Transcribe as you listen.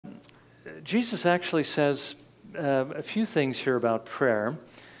Jesus actually says a few things here about prayer.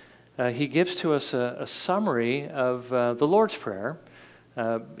 He gives to us a summary of the Lord's Prayer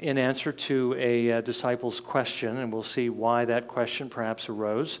in answer to a disciple's question, and we'll see why that question perhaps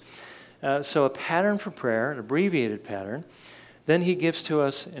arose. So a pattern for prayer, an abbreviated pattern. Then he gives to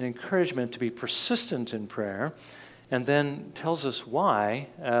us an encouragement to be persistent in prayer, and then tells us why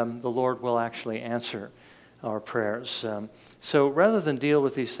the Lord will actually answer our prayers. So rather than deal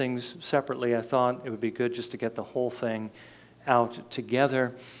with these things separately, I thought it would be good just to get the whole thing out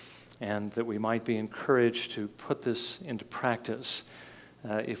together, and that we might be encouraged to put this into practice.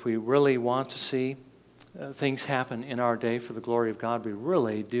 If we really want to see things happen in our day for the glory of God, we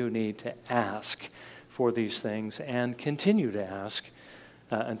really do need to ask for these things and continue to ask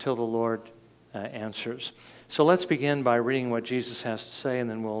until the Lord answers. So let's begin by reading what Jesus has to say, and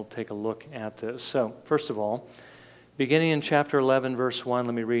then we'll take a look at this. So first of all, beginning in chapter 11, verse 1,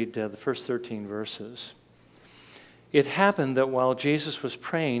 let me read the first 13 verses. It happened that while Jesus was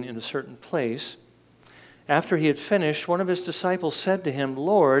praying in a certain place, after he had finished, one of his disciples said to him,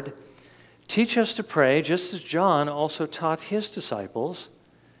 "Lord, teach us to pray, just as John also taught his disciples."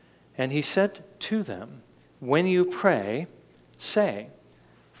 And he said to them, "When you pray, say,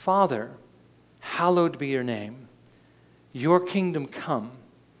 'Father, hallowed be your name. Your kingdom come.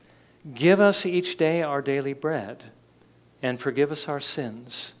 Give us each day our daily bread, and forgive us our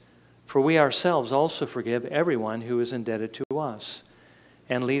sins, for we ourselves also forgive everyone who is indebted to us.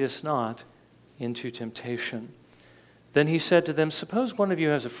 And lead us not into temptation.'" Then he said to them, "Suppose one of you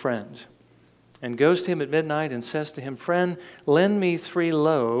has a friend, and goes to him at midnight and says to him, 'Friend, lend me 3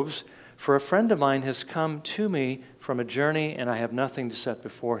 loaves, for a friend of mine has come to me from a journey, and I have nothing to set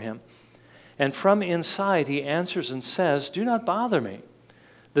before him.' And from inside he answers and says, 'Do not bother me.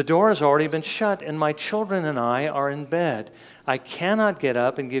 The door has already been shut, and my children and I are in bed. I cannot get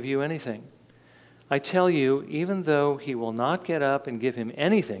up and give you anything.' I tell you, even though he will not get up and give him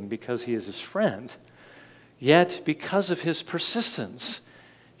anything because he is his friend, yet because of his persistence,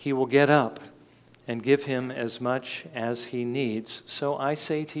 he will get up and give him as much as he needs. So I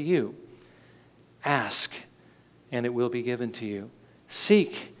say to you, ask, and it will be given to you.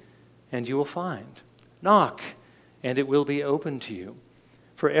 Seek, and you will find. Knock, and it will be opened to you.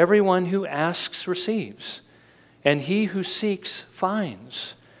 For everyone who asks receives, and he who seeks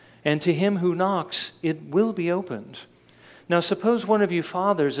finds, and to him who knocks it will be opened. Now suppose one of you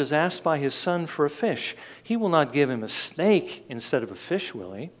fathers is asked by his son for a fish. He will not give him a snake instead of a fish,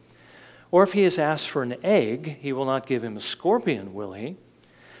 will he? Or if he is asked for an egg, he will not give him a scorpion, will he?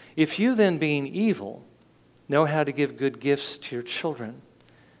 If you then, being evil, know how to give good gifts to your children,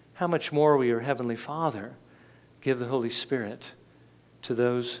 how much more will your heavenly Father give the Holy Spirit to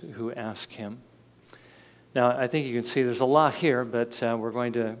those who ask him?" Now, I think you can see there's a lot here, but we're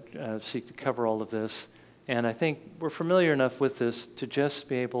going to seek to cover all of this. And I think we're familiar enough with this to just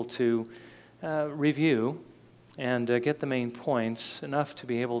be able to review and get the main points, enough to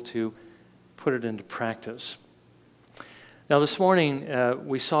be able to put it into practice. Now, this morning,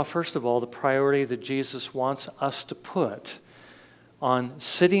 we saw, first of all, the priority that Jesus wants us to put on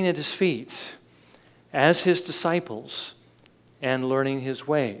sitting at his feet as his disciples and learning his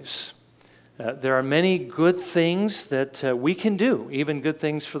ways. There are many good things that we can do, even good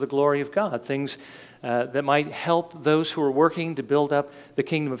things for the glory of God, things that might help those who are working to build up the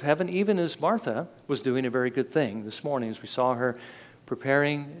kingdom of heaven, even as Martha was doing a very good thing this morning as we saw her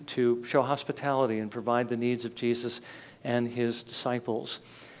preparing to show hospitality and provide the needs of Jesus and his disciples.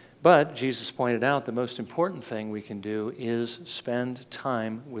 But Jesus pointed out the most important thing we can do is spend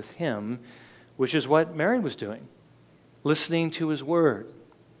time with him, which is what Mary was doing, listening to his word,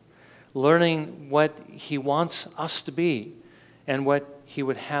 learning what he wants us to be and what he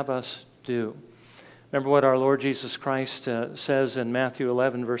would have us do. Remember what our Lord Jesus Christ says in Matthew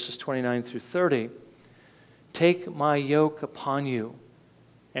 11, verses 29 through 30. "Take my yoke upon you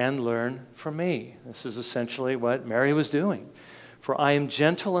and learn from me." This is essentially what Mary was doing. "For I am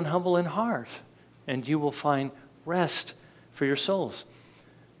gentle and humble in heart, and you will find rest for your souls."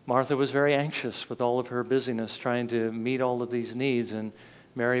 Martha was very anxious with all of her busyness trying to meet all of these needs, and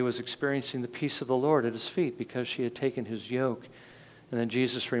Mary was experiencing the peace of the Lord at his feet because she had taken his yoke. And then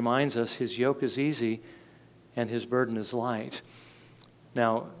Jesus reminds us his yoke is easy and his burden is light.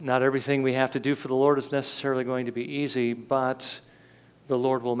 Now, not everything we have to do for the Lord is necessarily going to be easy, but the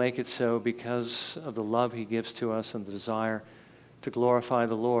Lord will make it so because of the love he gives to us and the desire to glorify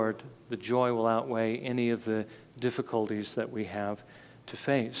the Lord. The joy will outweigh any of the difficulties that we have to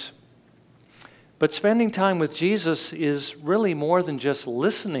face. But spending time with Jesus is really more than just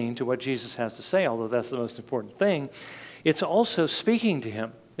listening to what Jesus has to say, although that's the most important thing. It's also speaking to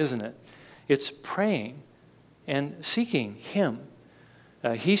him, isn't it? It's praying and seeking Him.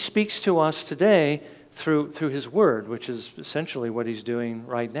 He speaks to us today through His Word, which is essentially what He's doing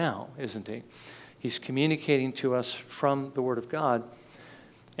right now, isn't He? He's communicating to us from the Word of God.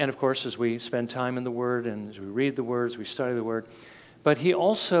 And of course, as we spend time in the Word and as we read the Word, as we study the Word, but He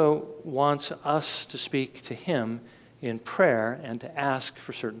also wants us to speak to Him in prayer and to ask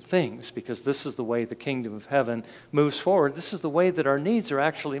for certain things, because this is the way the kingdom of heaven moves forward. This is the way that our needs are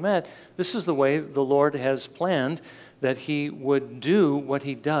actually met. This is the way the Lord has planned that He would do what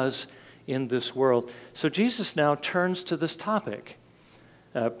He does in this world. So Jesus now turns to this topic,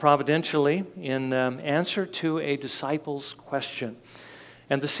 providentially, in answer to a disciple's question.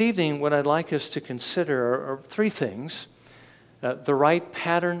 And this evening, what I'd like us to consider are three things. The right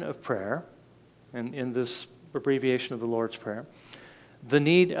pattern of prayer, and in this abbreviation of the Lord's Prayer, the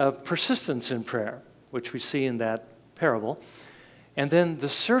need of persistence in prayer, which we see in that parable, and then the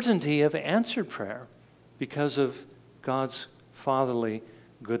certainty of answered prayer because of God's fatherly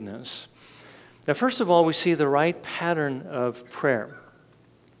goodness. Now, first of all, we see the right pattern of prayer.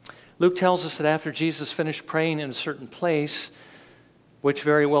 Luke tells us that after Jesus finished praying in a certain place, which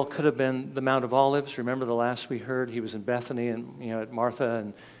very well could have been the Mount of Olives. Remember the last we heard, He was in Bethany and at Martha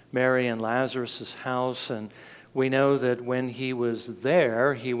and Mary and Lazarus' house. And we know that when He was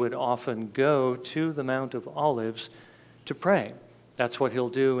there, He would often go to the Mount of Olives to pray. That's what He'll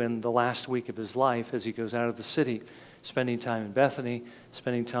do in the last week of His life as He goes out of the city, spending time in Bethany,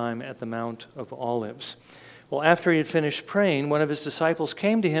 spending time at the Mount of Olives. Well, after He had finished praying, one of His disciples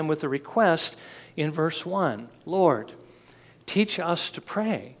came to Him with a request in verse 1. Lord, teach us to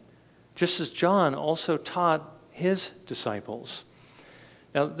pray, just as John also taught his disciples.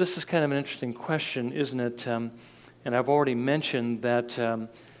 Now, this is kind of an interesting question, isn't it? And I've already mentioned that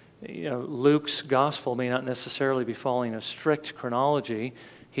Luke's gospel may not necessarily be following a strict chronology.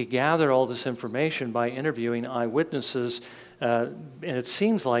 He gathered all this information by interviewing eyewitnesses, and it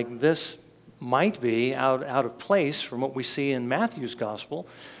seems like this might be out of place from what we see in Matthew's gospel,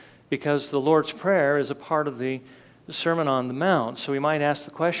 because the Lord's Prayer is a part of the Sermon on the Mount. So we might ask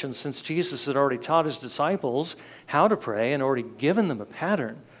the question, since Jesus had already taught His disciples how to pray and already given them a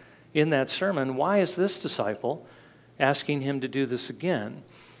pattern in that sermon, why is this disciple asking Him to do this again?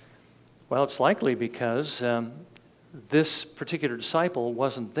 Well, it's likely because this particular disciple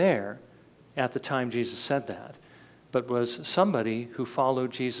wasn't there at the time Jesus said that, but was somebody who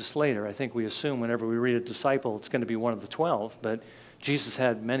followed Jesus later. I think we assume whenever we read a disciple, it's going to be one of the 12, but Jesus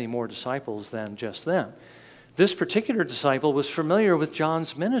had many more disciples than just them. This particular disciple was familiar with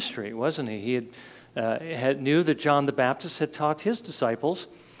John's ministry, wasn't he? He knew that John the Baptist had taught his disciples,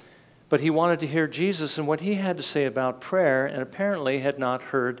 but he wanted to hear Jesus and what He had to say about prayer, and apparently had not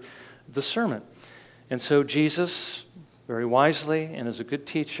heard the sermon. And so Jesus, very wisely and as a good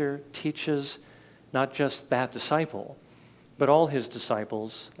teacher, teaches not just that disciple, but all His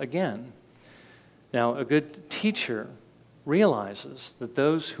disciples again. Now, a good teacher realizes that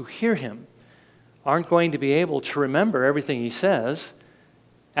those who hear him aren't going to be able to remember everything he says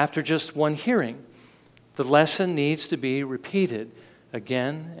after just one hearing. The lesson needs to be repeated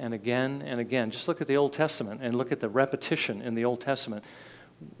again and again and again. Just look at the Old Testament and look at the repetition in the Old Testament.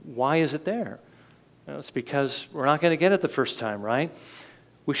 Why is it there? Well, it's because we're not going to get it the first time, right?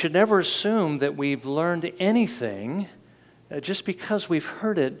 We should never assume that we've learned anything just because we've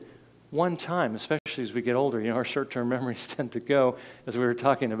heard it one time, especially as we get older. Our short-term memories tend to go, as we were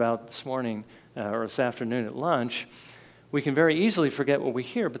talking about this morning or this afternoon at lunch. We can very easily forget what we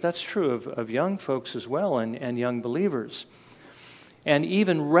hear, but that's true of young folks as well and young believers. And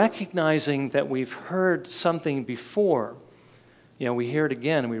even recognizing that we've heard something before, we hear it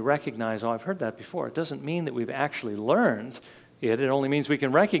again and we recognize, I've heard that before. It doesn't mean that we've actually learned it. It only means we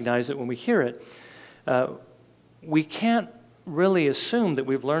can recognize it when we hear it. We can't really assume that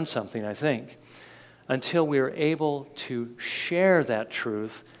we've learned something, I think, until we are able to share that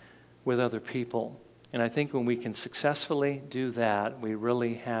truth with other people. And I think when we can successfully do that, we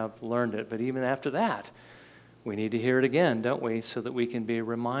really have learned it. But even after that, we need to hear it again, don't we, so that we can be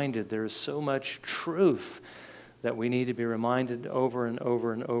reminded. There is so much truth that we need to be reminded over and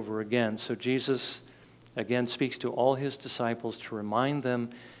over and over again. So Jesus, again, speaks to all His disciples to remind them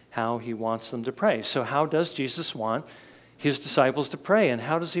how He wants them to pray. So how does Jesus want His disciples to pray, and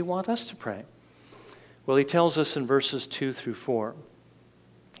how does He want us to pray? Well, He tells us in verses 2 through 4.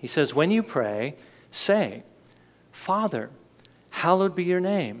 He says, when you pray, say, Father, hallowed be your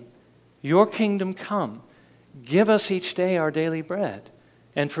name. Your kingdom come. Give us each day our daily bread,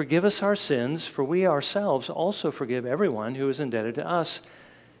 and forgive us our sins, for we ourselves also forgive everyone who is indebted to us,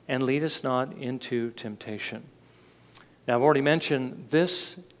 and lead us not into temptation. Now, I've already mentioned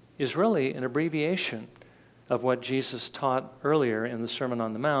this is really an abbreviation of what Jesus taught earlier in the Sermon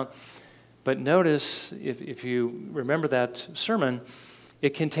on the Mount. But notice, if you remember that sermon,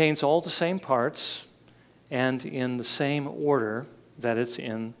 it contains all the same parts and in the same order that it's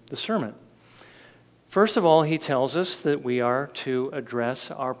in the sermon. First of all, he tells us that we are to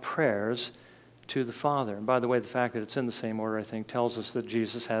address our prayers to the Father. And by the way, the fact that it's in the same order, I think, tells us that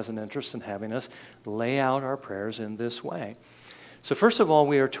Jesus has an interest in having us lay out our prayers in this way. So first of all,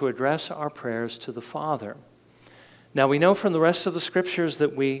 we are to address our prayers to the Father. Now, we know from the rest of the Scriptures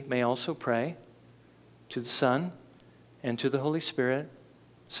that we may also pray to the Son and to the Holy Spirit,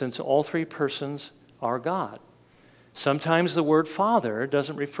 since all three persons are God. Sometimes the word Father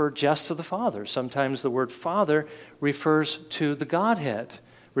doesn't refer just to the Father. Sometimes the word Father refers to the Godhead,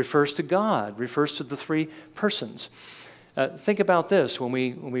 refers to God, refers to the three persons. Think about this. When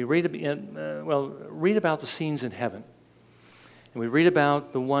we read about the scenes in heaven, and we read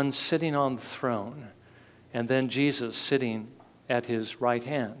about the one sitting on the throne, and then Jesus sitting at his right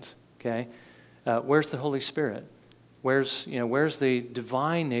hand, okay? Where's the Holy Spirit? Where's the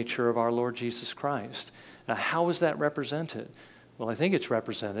divine nature of our Lord Jesus Christ? How is that represented? Well, I think it's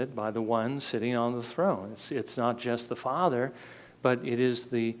represented by the one sitting on the throne. It's not just the Father, but it is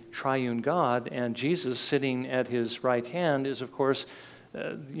the triune God, and Jesus sitting at his right hand is, of course,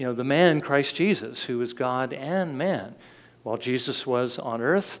 the man Christ Jesus, who is God and man. While Jesus was on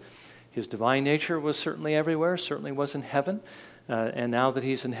earth, his divine nature was certainly everywhere, certainly was in heaven. And now that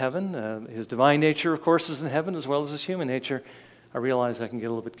he's in heaven, his divine nature, of course, is in heaven as well as his human nature. I realize that can get a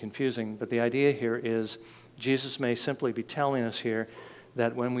little bit confusing, but the idea here is Jesus may simply be telling us here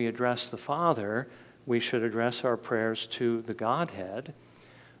that when we address the Father, we should address our prayers to the Godhead,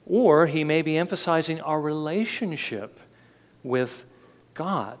 or he may be emphasizing our relationship with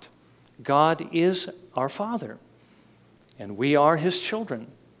God. God is our Father, and we are his children.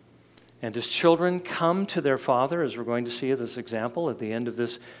 And as children come to their Father, as we're going to see this example at the end of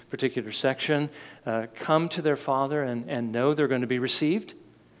this particular section, come to their Father and know they're going to be received,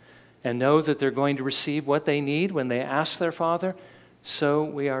 and know that they're going to receive what they need when they ask their Father, so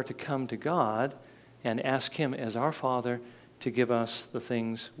we are to come to God and ask him as our Father to give us the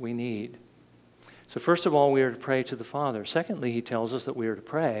things we need. So first of all, we are to pray to the Father. Secondly, he tells us that we are to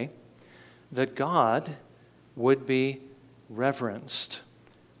pray that God would be reverenced.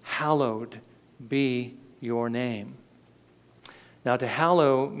 Hallowed be your name. Now, to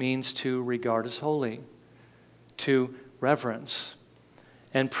hallow means to regard as holy, to reverence.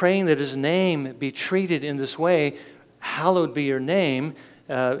 And praying that his name be treated in this way, hallowed be your name,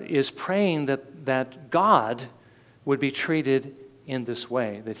 is praying that God would be treated in this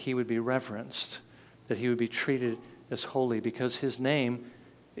way, that he would be reverenced, that he would be treated as holy, because his name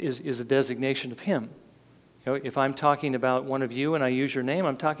is a designation of him. You know, if I'm talking about one of you and I use your name,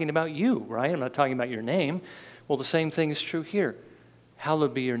 I'm talking about you, right? I'm not talking about your name. Well, the same thing is true here.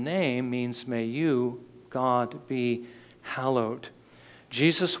 Hallowed be your name means may you, God, be hallowed.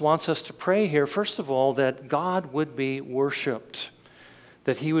 Jesus wants us to pray here, first of all, that God would be worshiped,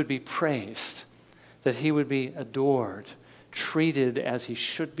 that he would be praised, that he would be adored, treated as he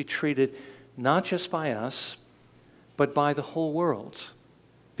should be treated, not just by us, but by the whole world,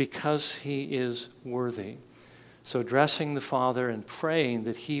 because he is worthy. So addressing the Father and praying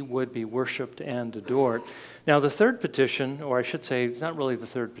that he would be worshiped and adored. Now the third petition, or I should say, it's not really the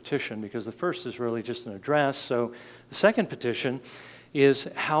third petition because the first is really just an address. So the second petition is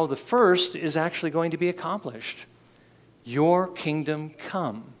how the first is actually going to be accomplished. Your kingdom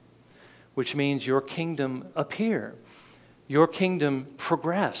come, which means your kingdom appear, your kingdom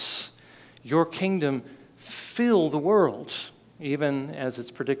progress, your kingdom fill the world, even as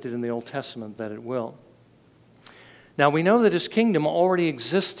it's predicted in the Old Testament that it will. Now, we know that his kingdom already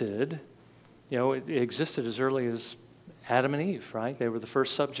existed. You know, it existed as early as Adam and Eve, right? They were the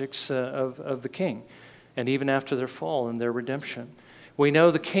first subjects of the king, and even after their fall and their redemption. We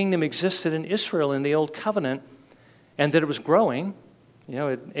know the kingdom existed in Israel in the Old Covenant, and that it was growing. You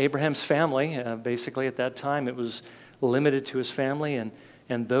know, Abraham's family, basically at that time, it was limited to his family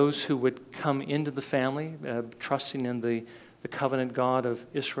and those who would come into the family, trusting in the covenant God of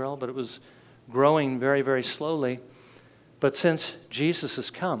Israel, but it was growing very, very slowly. But since Jesus has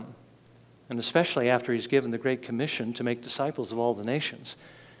come, and especially after he's given the Great Commission to make disciples of all the nations,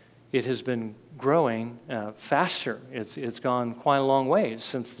 it has been growing faster. It's gone quite a long ways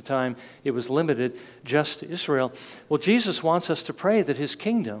since the time it was limited just to Israel. Well, Jesus wants us to pray that his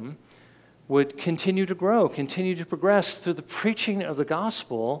kingdom would continue to grow, continue to progress through the preaching of the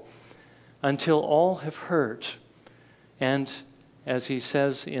gospel until all have heard. And as he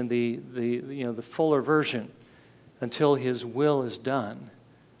says in the fuller version, until his will is done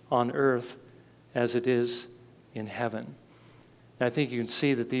on earth as it is in heaven. And I think you can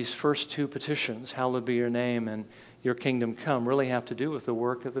see that these first two petitions, hallowed be your name and your kingdom come, really have to do with the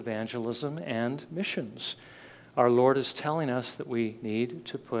work of evangelism and missions. Our Lord is telling us that we need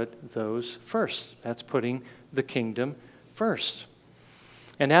to put those first. That's putting the kingdom first.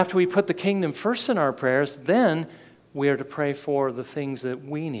 And after we put the kingdom first in our prayers, then we are to pray for the things that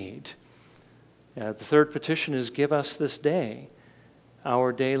we need. The third petition is, give us this day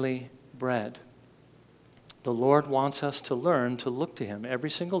our daily bread. The Lord wants us to learn to look to Him every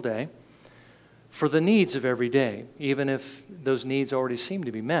single day for the needs of every day. Even if those needs already seem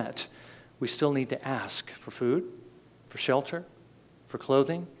to be met, we still need to ask for food, for shelter, for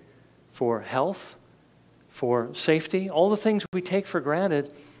clothing, for health, for safety. All the things we take for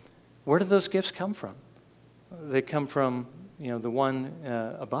granted, where do those gifts come from? They come from, the one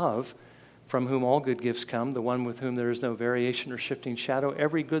above, from whom all good gifts come, the one with whom there is no variation or shifting shadow.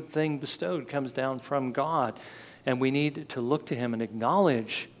 Every good thing bestowed comes down from God. And we need to look to Him and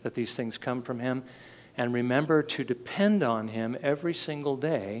acknowledge that these things come from Him and remember to depend on Him every single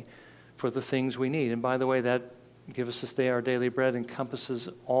day for the things we need. And by the way, that give us this day our daily bread encompasses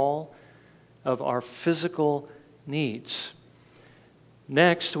all of our physical needs.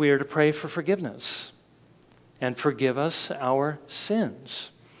 Next, we are to pray for forgiveness and forgive us our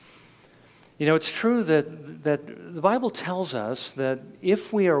sins. It's true that the Bible tells us that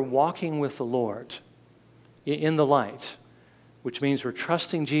if we are walking with the Lord in the light, which means we're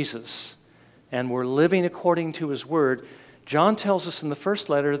trusting Jesus and we're living according to His word, John tells us in the first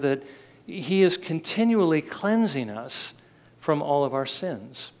letter that He is continually cleansing us from all of our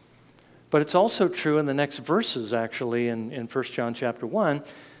sins. But it's also true in the next verses, actually, in 1 John chapter 1,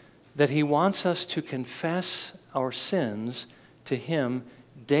 that He wants us to confess our sins to Him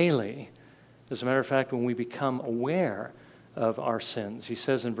daily. As a matter of fact, when we become aware of our sins, He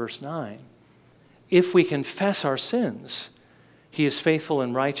says in verse 9, if we confess our sins, He is faithful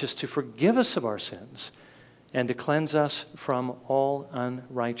and righteous to forgive us of our sins and to cleanse us from all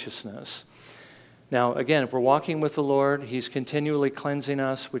unrighteousness. Now, again, if we're walking with the Lord, He's continually cleansing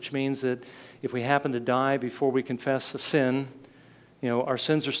us, which means that if we happen to die before we confess a sin, our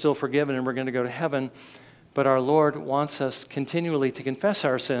sins are still forgiven and we're going to go to heaven. But our Lord wants us continually to confess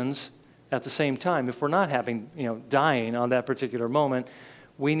our sins at the same time. If we're not dying on that particular moment,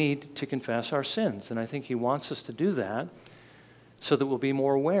 we need to confess our sins. And I think He wants us to do that so that we'll be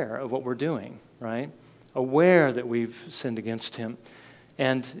more aware of what we're doing, right? Aware that we've sinned against Him.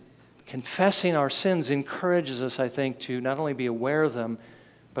 And confessing our sins encourages us, I think, to not only be aware of them,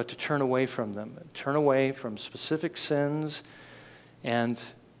 but to turn away from them. Turn away from specific sins and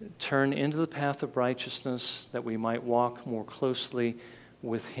turn into the path of righteousness that we might walk more closely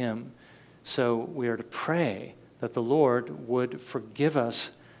with Him. So we are to pray that the Lord would forgive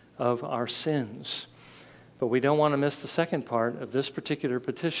us of our sins. But we don't want to miss the second part of this particular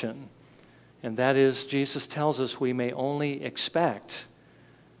petition, and that is Jesus tells us we may only expect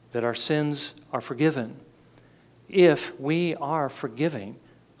that our sins are forgiven if we are forgiving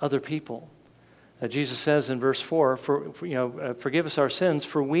other people. Jesus says in verse 4, forgive us our sins,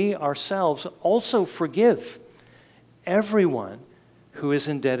 for we ourselves also forgive everyone who is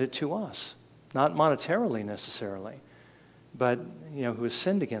indebted to us. Not monetarily necessarily, but who has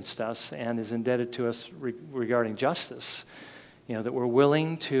sinned against us and is indebted to us regarding justice, that we're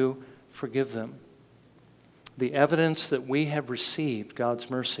willing to forgive them. The evidence that we have received God's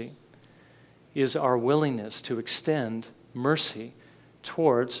mercy is our willingness to extend mercy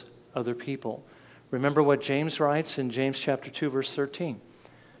towards other people. Remember what James writes in James chapter 2, verse 13.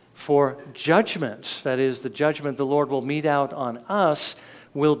 For judgment, that is, the judgment the Lord will mete out on us,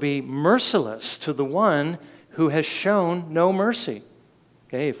 will be merciless to the one who has shown no mercy.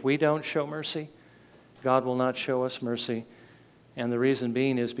 Okay, if we don't show mercy, God will not show us mercy. And the reason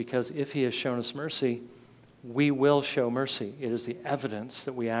being is because if He has shown us mercy, we will show mercy. It is the evidence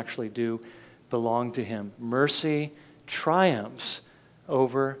that we actually do belong to Him. Mercy triumphs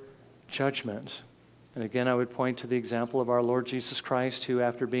over judgment. And again, I would point to the example of our Lord Jesus Christ, who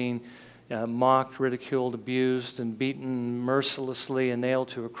after being mocked, ridiculed, abused, and beaten mercilessly and nailed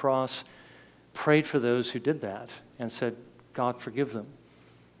to a cross, prayed for those who did that and said, God, forgive them.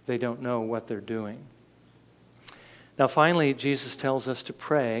 They don't know what they're doing. Now, finally, Jesus tells us to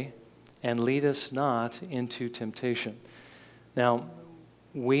pray and lead us not into temptation. Now,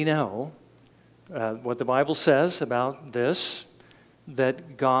 we know what the Bible says about this,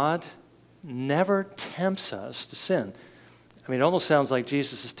 that God never tempts us to sin. I mean, it almost sounds like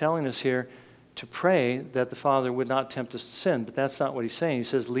Jesus is telling us here to pray that the Father would not tempt us to sin, but that's not what He's saying. He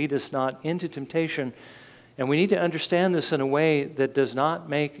says, lead us not into temptation. And we need to understand this in a way that does not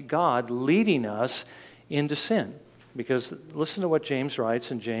make God leading us into sin. Because listen to what James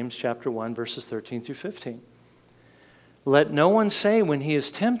writes in James chapter 1, verses 13 through 15. Let no one say when he is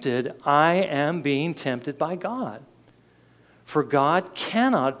tempted, I am being tempted by God. For God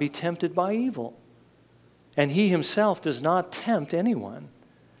cannot be tempted by evil, and he himself does not tempt anyone.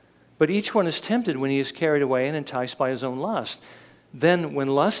 But each one is tempted when he is carried away and enticed by his own lust. Then when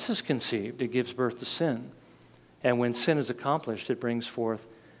lust is conceived, it gives birth to sin. And when sin is accomplished, it brings forth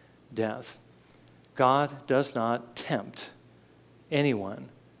death. God does not tempt anyone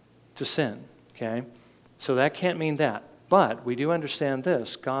to sin, okay? So that can't mean that. But we do understand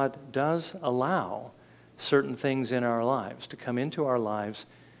this. God does allow certain things in our lives to come into our lives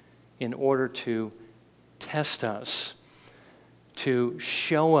in order to test us, to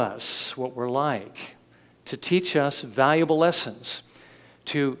show us what we're like, to teach us valuable lessons,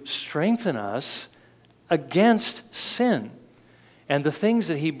 to strengthen us against sin. And the things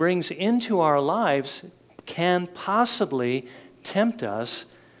that he brings into our lives can possibly tempt us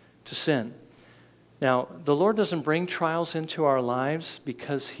to sin. Now, the Lord doesn't bring trials into our lives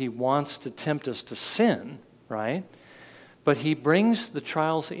because he wants to tempt us to sin, right? But he brings the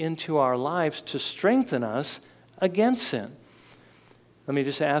trials into our lives to strengthen us against sin. Let me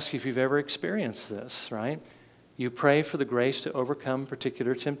just ask you if you've ever experienced this, right? You pray for the grace to overcome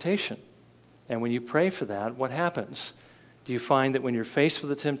particular temptation. And when you pray for that, what happens? Do you find that when you're faced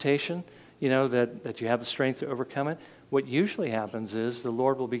with a temptation, that you have the strength to overcome it? What usually happens is the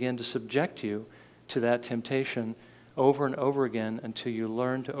Lord will begin to subject you to that temptation over and over again until you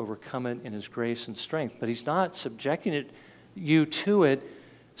learn to overcome it in his grace and strength. But he's not subjecting you to it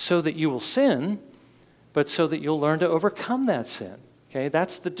so that you will sin, but so that you'll learn to overcome that sin. Okay,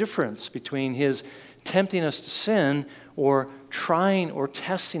 that's the difference between his tempting us to sin or trying or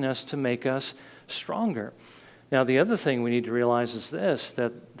testing us to make us stronger. Now, the other thing we need to realize is this,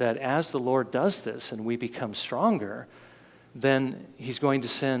 that as the Lord does this and we become stronger, then he's going to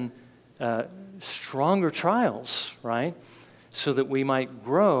send stronger trials, right? So that we might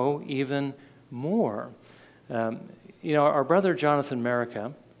grow even more. Our brother Jonathan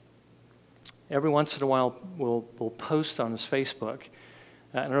Merica, every once in a while will post on his Facebook.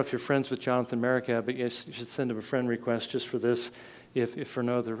 I don't know if you're friends with Jonathan Merica, but yes, you should send him a friend request just for this, if for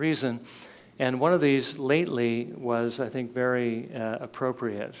no other reason. And one of these lately was, I think, very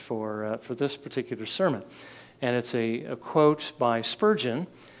appropriate for this particular sermon. And it's a quote by Spurgeon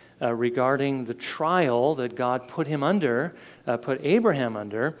regarding the trial that God put Abraham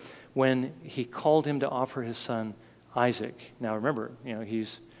under when he called him to offer his son Isaac. Now remember, he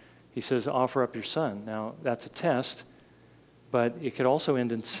says, offer up your son. Now that's a test, but it could also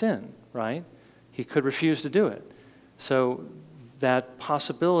end in sin, right? He could refuse to do it. So that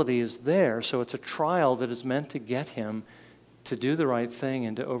possibility is there. So it's a trial that is meant to get him to do the right thing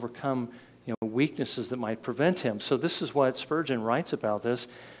and to overcome weaknesses that might prevent him. So this is what Spurgeon writes about this.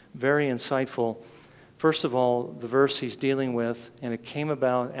 Very insightful. First of all, the verse he's dealing with, and it came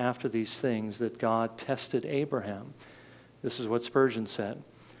about after these things that God tested Abraham. This is what Spurgeon said.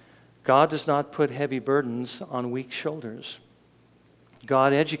 God does not put heavy burdens on weak shoulders.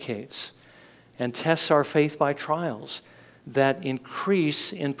 God educates and tests our faith by trials that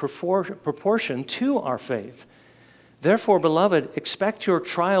increase in proportion to our faith. Therefore, beloved, expect your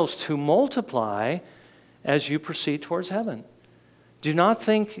trials to multiply as you proceed towards heaven. Do not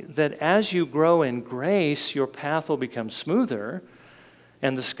think that as you grow in grace, your path will become smoother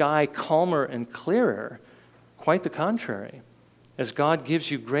and the sky calmer and clearer. Quite the contrary. As God gives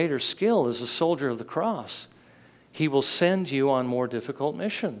you greater skill as a soldier of the cross, he will send you on more difficult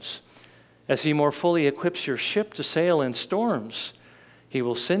missions. As he more fully equips your ship to sail in storms, he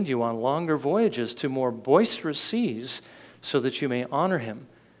will send you on longer voyages to more boisterous seas so that you may honor him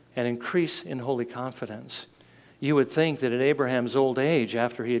and increase in holy confidence. You would think that at Abraham's old age,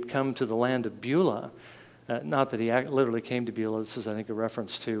 after he had come to the land of Beulah, not that he literally came to Beulah, this is, I think, a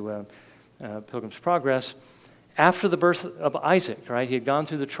reference to Pilgrim's Progress, after the birth of Isaac, right? He had gone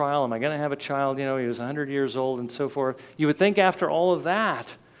through the trial, am I going to have a child? He was 100 years old and so forth. You would think after all of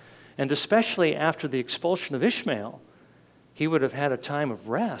that, and especially after the expulsion of Ishmael, he would have had a time of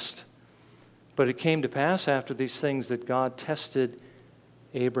rest. But it came to pass after these things that God tested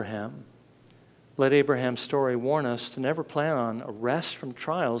Abraham. Let Abraham's story warn us to never plan on a rest from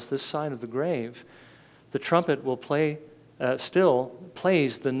trials this side of the grave. The trumpet will still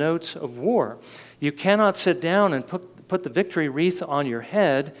plays the notes of war. You cannot sit down and put the victory wreath on your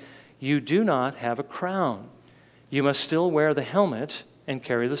head. You do not have a crown. You must still wear the helmet and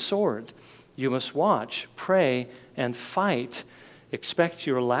carry the sword. You must watch, pray, and fight. Expect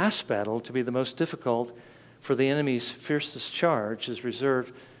your last battle to be the most difficult, for the enemy's fiercest charge is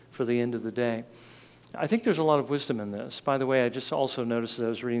reserved for the end of the day. I think there's a lot of wisdom in this. By the way, I just also noticed as I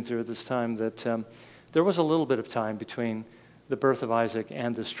was reading through at this time that there was a little bit of time between the birth of Isaac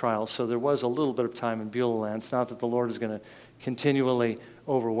and this trial. So there was a little bit of time in Beulah land. It's not that the Lord is going to continually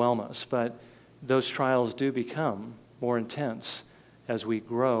overwhelm us, but those trials do become more intense as we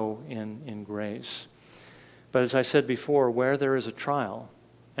grow in grace. But as I said before, where there is a trial,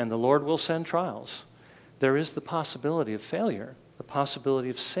 and the Lord will send trials, there is the possibility of failure, the possibility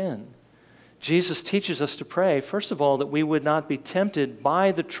of sin. Jesus teaches us to pray, first of all, that we would not be tempted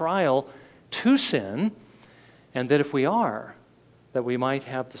by the trial to sin, and that if we are, that we might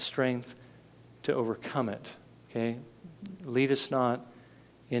have the strength to overcome it. Okay? Lead us not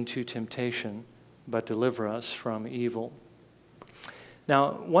into temptation, but deliver us from evil.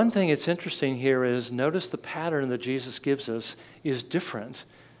 Now, one thing that's interesting here is notice the pattern that Jesus gives us is different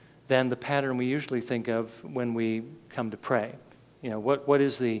than the pattern we usually think of when we come to pray. You know, what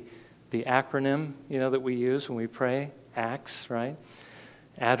is the acronym, that we use when we pray? ACTS, right?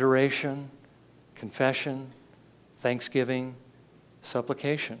 Adoration, confession, thanksgiving,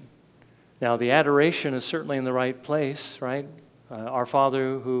 supplication. Now, the adoration is certainly in the right place, right? Our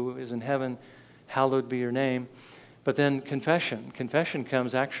Father who is in heaven, hallowed be your name. But then confession. Confession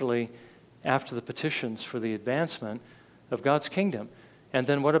comes actually after the petitions for the advancement of God's kingdom. And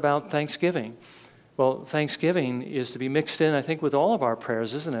then what about thanksgiving? Well, thanksgiving is to be mixed in, I think, with all of our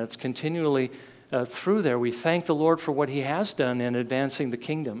prayers, isn't it? It's continually through there. We thank the Lord for what he has done in advancing the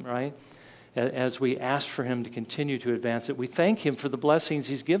kingdom, right? As we ask for him to continue to advance it. We thank him for the blessings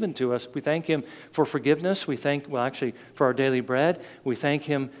he's given to us. We thank him for forgiveness. We thank, for our daily bread. We thank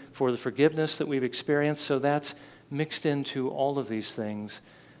him for the forgiveness that we've experienced. So that's mixed into all of these things.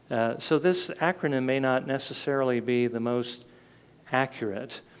 So this acronym may not necessarily be the most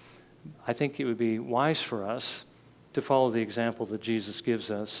accurate. I think it would be wise for us to follow the example that Jesus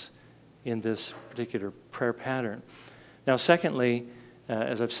gives us in this particular prayer pattern. Now, secondly,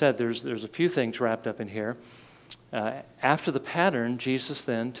 as I've said, there's a few things wrapped up in here. After the pattern, Jesus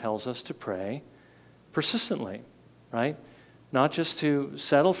then tells us to pray persistently, right? Not just to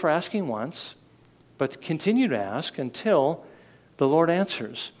settle for asking once, but to continue to ask until the Lord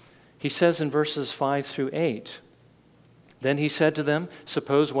answers. He says in verses 5 through 8, "Then he said to them,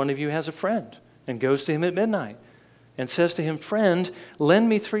 'Suppose one of you has a friend and goes to him at midnight and says to him, "Friend, lend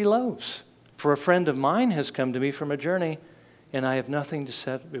me 3 loaves, for a friend of mine has come to me from a journey, and I have nothing to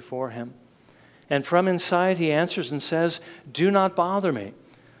set before him." And from inside he answers and says, "Do not bother me.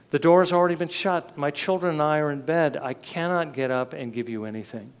 The door has already been shut. My children and I are in bed. I cannot get up and give you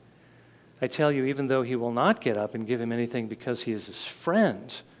anything." I tell you, even though he will not get up and give him anything because he is his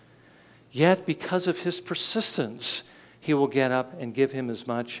friend, yet because of his persistence, he will get up and give him as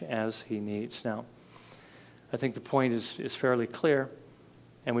much as he needs. Now, I think the point is fairly clear,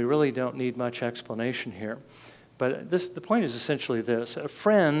 and we really don't need much explanation here. But the point is essentially this. A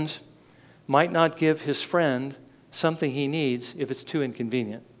friend might not give his friend something he needs if it's too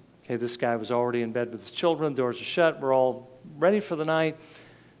inconvenient. Okay, this guy was already in bed with his children, doors are shut, we're all ready for the night.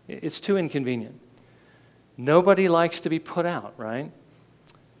 It's too inconvenient. Nobody likes to be put out, right?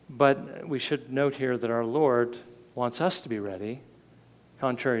 But we should note here that our Lord wants us to be ready,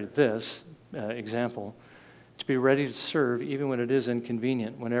 contrary to this example, to be ready to serve even when it is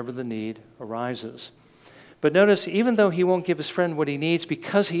inconvenient, whenever the need arises. But notice, even though he won't give his friend what he needs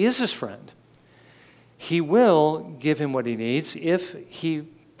because he is his friend, he will give him what he needs if he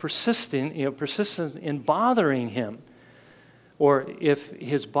persists in bothering him, or if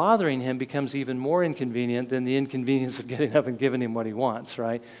his bothering him becomes even more inconvenient than the inconvenience of getting up and giving him what he wants,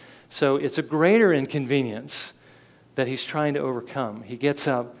 right? So it's a greater inconvenience that he's trying to overcome. He gets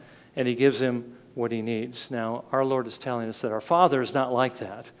up and he gives him what he needs. Now, our Lord is telling us that our Father is not like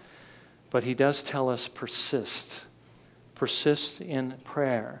that, but he does tell us persist. Persist in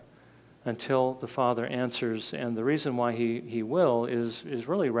prayer until the Father answers. And the reason why he will is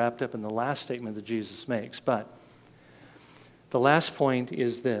really wrapped up in the last statement that Jesus makes. But the last point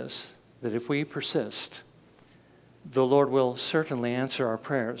is this, that if we persist, the Lord will certainly answer our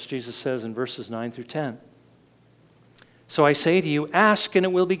prayers. Jesus says in verses 9 through 10, "So I say to you, ask and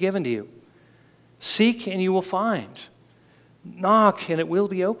it will be given to you. Seek and you will find. Knock and it will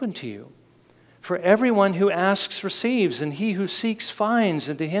be opened to you. For everyone who asks receives, and he who seeks finds,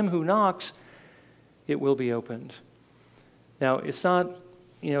 and to him who knocks it will be opened." Now, it's not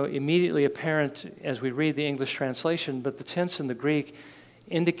immediately apparent as we read the English translation, but the tense in the Greek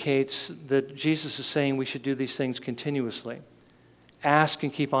indicates that Jesus is saying we should do these things continuously. Ask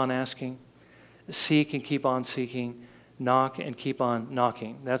and keep on asking. Seek and keep on seeking. knock and keep on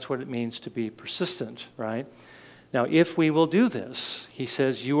knocking. That's what it means to be persistent, right? Now, if we will do this, he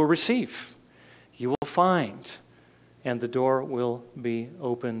says, you will receive, you will find, and the door will be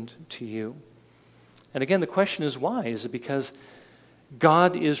opened to you. And again, the question is why? Is it because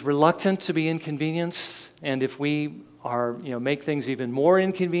God is reluctant to be inconvenienced, and if we are, make things even more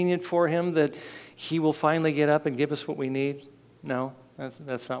inconvenient for him, that he will finally get up and give us what we need? No,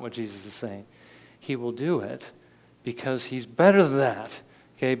 that's not what Jesus is saying. He will do it because he's better than that,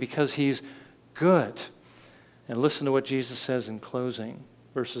 okay? Because he's good. And listen to what Jesus says in closing,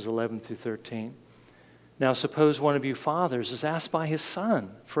 verses 11 through 13. Now, suppose one of you fathers is asked by his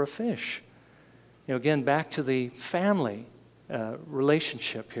son for a fish. Again, back to the family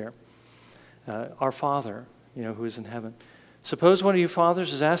relationship here. Our Father, who is in heaven. Suppose one of you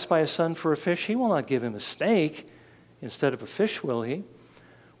fathers is asked by his son for a fish. He will not give him a snake instead of a fish, will he?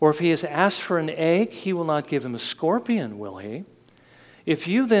 Or if he is asked for an egg, he will not give him a scorpion, will he? If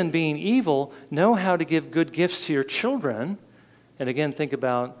you then, being evil, know how to give good gifts to your children, and again, think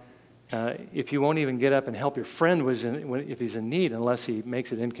about if you won't even get up and help your friend if he's in need unless he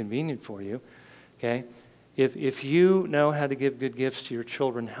makes it inconvenient for you, okay? If you know how to give good gifts to your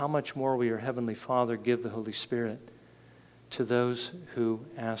children, how much more will your Heavenly Father give the Holy Spirit to those who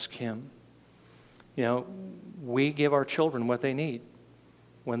ask him? We give our children what they need.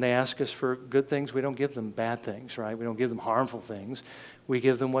 When they ask us for good things, we don't give them bad things, right? We don't give them harmful things. We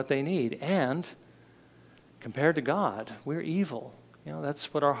give them what they need. And compared to God, we're evil.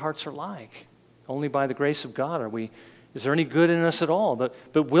 That's what our hearts are like. Only by the grace of God is there any good in us at all? But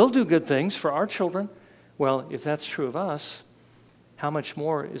we'll do good things for our children. Well, if that's true of us, how much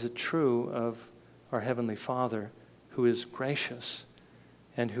more is it true of our Heavenly Father, who is gracious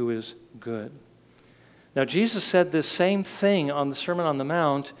and who is good? Now, Jesus said this same thing on the Sermon on the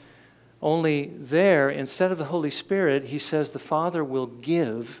Mount, only there, instead of the Holy Spirit, he says the Father will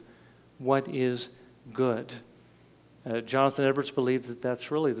give what is good. Jonathan Edwards believed that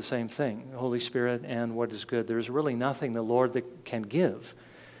that's really the same thing, the Holy Spirit and what is good. There's really nothing the Lord that can give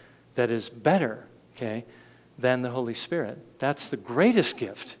that is better, okay, than the Holy Spirit. That's the greatest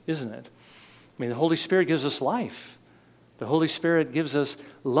gift, isn't it? I mean, the Holy Spirit gives us life. The Holy Spirit gives us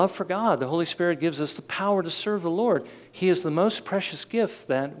love for God. The Holy Spirit gives us the power to serve the Lord. He is the most precious gift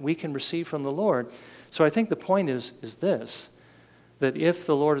that we can receive from the Lord. So I think the point is this, that if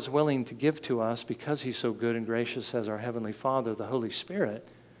the Lord is willing to give to us, because he's so good and gracious as our Heavenly Father, the Holy Spirit,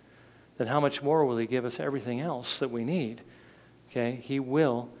 then how much more will he give us everything else that we need? Okay, he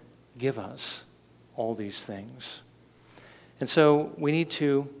will give us all these things. And so we need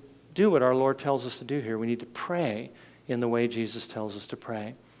to do what our Lord tells us to do here. We need to pray in the way Jesus tells us to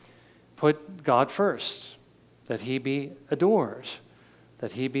pray. Put God first, that he be adored,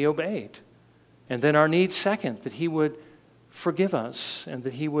 that he be obeyed. And then our needs second, that he would forgive us and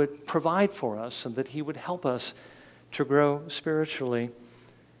that he would provide for us and that he would help us to grow spiritually.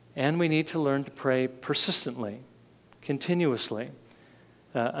 And we need to learn to pray persistently, continuously,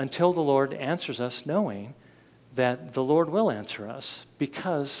 until the Lord answers us, knowing that the Lord will answer us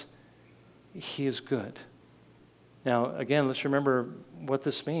because he is good. Now, again, let's remember what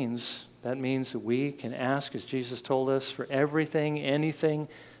this means. That means that we can ask, as Jesus told us, for everything, anything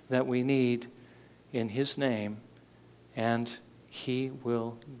that we need in his name, and he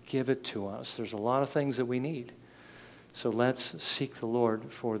will give it to us. There's a lot of things that we need. So let's seek the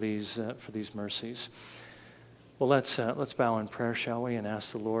Lord for these mercies. Well, let's bow in prayer, shall we, and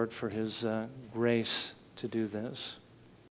ask the Lord for his grace to do this.